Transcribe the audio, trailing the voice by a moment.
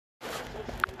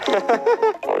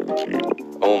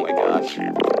Oh my gosh.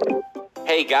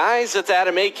 Hey guys, it's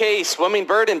Adam aka Swimming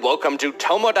Bird and welcome to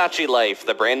Tomodachi Life,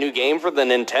 the brand new game for the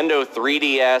Nintendo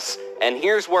 3DS. And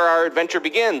here's where our adventure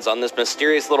begins, on this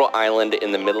mysterious little island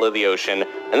in the middle of the ocean.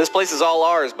 And this place is all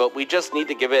ours, but we just need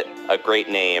to give it a great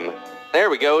name. There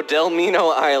we go, Del Mino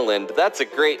Island. That's a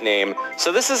great name.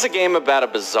 So this is a game about a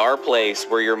bizarre place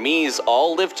where your Miis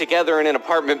all live together in an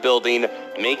apartment building,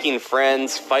 making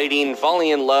friends, fighting, falling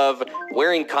in love,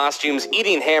 wearing costumes,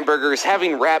 eating hamburgers,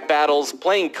 having rap battles,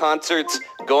 playing concerts,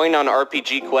 going on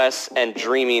RPG quests, and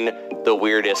dreaming the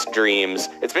weirdest dreams.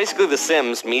 It's basically The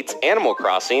Sims meets Animal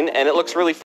Crossing, and it looks really fun.